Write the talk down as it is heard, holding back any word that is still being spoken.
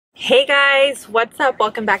Hey guys, what's up?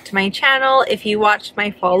 Welcome back to my channel. If you watched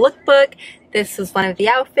my fall lookbook, this was one of the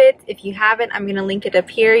outfits. If you haven't, I'm gonna link it up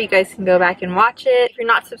here. You guys can go back and watch it. If you're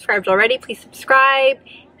not subscribed already, please subscribe,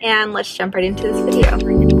 and let's jump right into this video.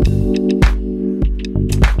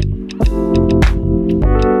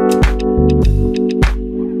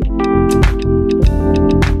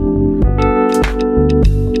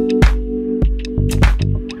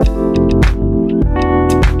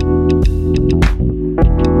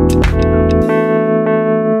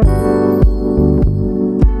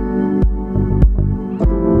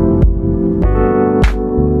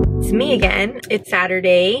 Me again. It's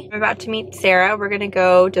Saturday. I'm about to meet Sarah. We're gonna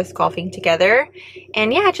go disc golfing together,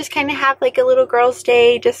 and yeah, just kind of have like a little girls'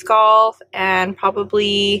 day, disc golf, and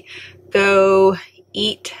probably go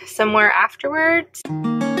eat somewhere afterwards.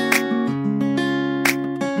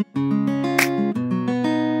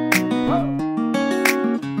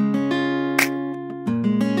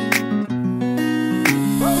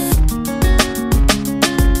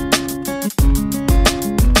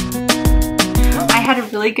 I had a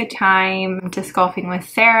really good time disc golfing with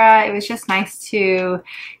Sarah. It was just nice to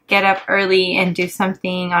get up early and do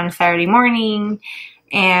something on a Saturday morning.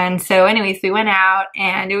 And so anyways, we went out,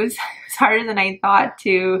 and it was harder than I thought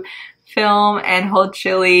to film and hold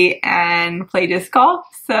chili and play disc golf.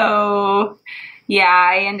 So yeah,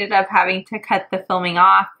 I ended up having to cut the filming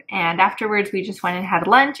off, and afterwards we just went and had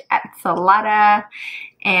lunch at Salada.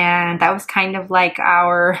 And that was kind of like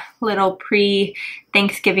our little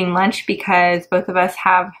pre-Thanksgiving lunch, because both of us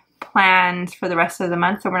have plans for the rest of the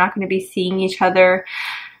month, so we're not going to be seeing each other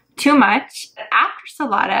too much. After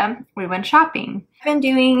Salada, we went shopping. I've been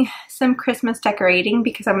doing some Christmas decorating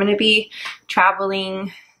because I'm going to be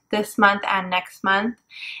traveling this month and next month,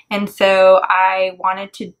 and so I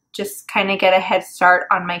wanted to just kind of get a head start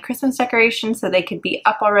on my Christmas decorations so they could be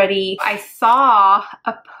up already. I saw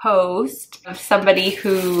a post of somebody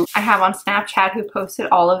who I have on Snapchat who posted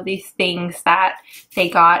all of these things that they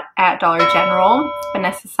got at Dollar General.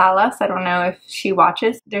 Vanessa Salas, I don't know if she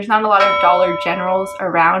watches. There's not a lot of Dollar Generals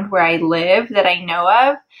around where I live that I know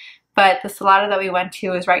of, but the Salada that we went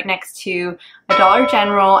to is right next to a Dollar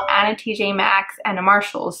General and a TJ Maxx and a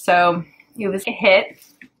Marshalls, so it was a hit.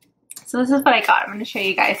 So this is what I got. I'm going to show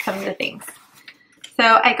you guys some of the things. So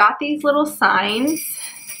I got these little signs.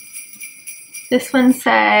 This one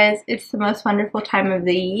says, "It's the most wonderful time of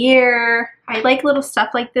the year." I like little stuff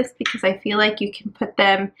like this because I feel like you can put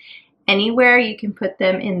them anywhere. You can put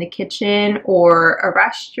them in the kitchen or a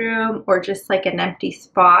restroom or just like an empty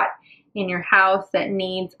spot in your house that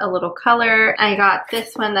needs a little color. I got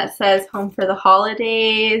this one that says "Home for the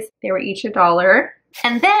Holidays." They were each $1.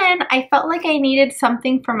 And then I felt like I needed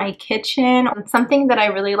something for my kitchen. Something that I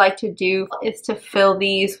really like to do is to fill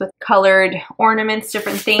these with colored ornaments,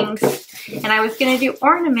 different things. And I was gonna do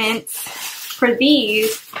ornaments for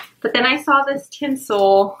these, but then I saw this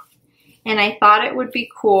tinsel and I thought it would be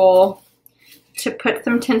cool to put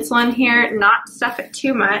some tinsel in here, not stuff it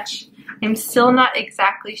too much. I'm still not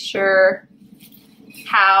exactly sure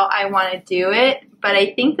how I want to do it, but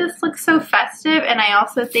I think this looks so festive, and I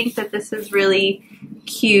also think that this is really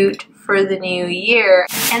cute for the new year.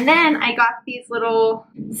 And then I got these little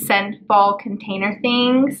scent ball container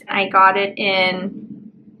things. I got it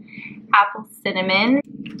in apple cinnamon.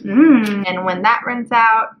 And when that runs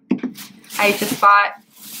out, I just bought,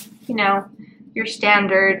 you know, your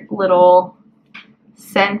standard little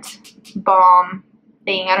scent balm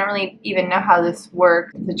thing. I don't really even know how this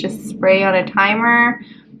works. Does it just spray on a timer,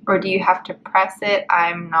 or do you have to press it?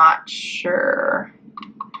 I'm not sure.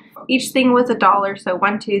 Each thing was $1, so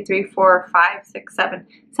 1, 2, 3, 4, 5, 6, 7,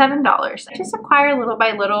 $7. I just acquire little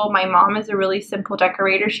by little. My mom is a really simple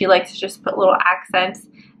decorator. She likes to just put little accents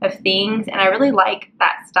of things, and I really like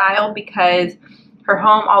that style because her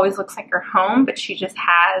home always looks like her home, but she just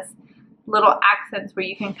has little accents where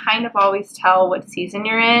you can kind of always tell what season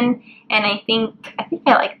you're in. And I think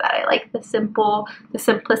I like that. I like the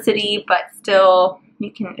simplicity, but still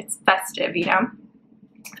it's festive, you know?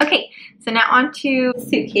 Okay, so now on to the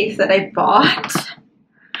suitcase that I bought.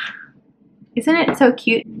 Isn't it so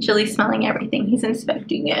cute? Chili's smelling everything. He's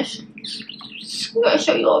inspecting it. I'm gonna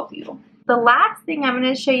show you all of you. The last thing I'm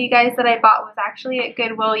going to show you guys that I bought was actually at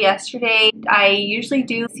Goodwill yesterday. I usually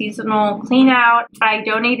do seasonal clean out. I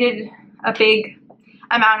donated a big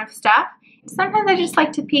amount of stuff. Sometimes I just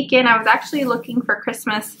like to peek in. I was actually looking for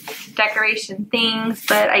Christmas decoration things,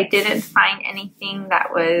 but I didn't find anything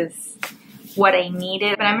that was what I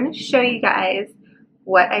needed. But I'm going to show you guys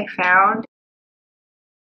what I found.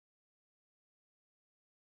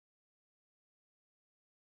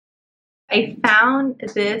 I found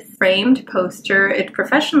this framed poster. It's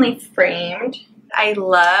professionally framed. I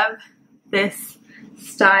love this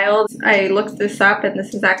style. I looked this up and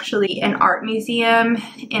this is actually an art museum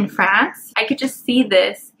in France. I could just see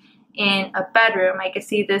this in a bedroom. I could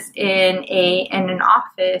see this in an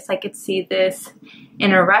office. I could see this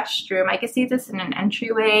in a restroom. I could see this in an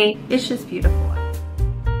entryway. It's just beautiful.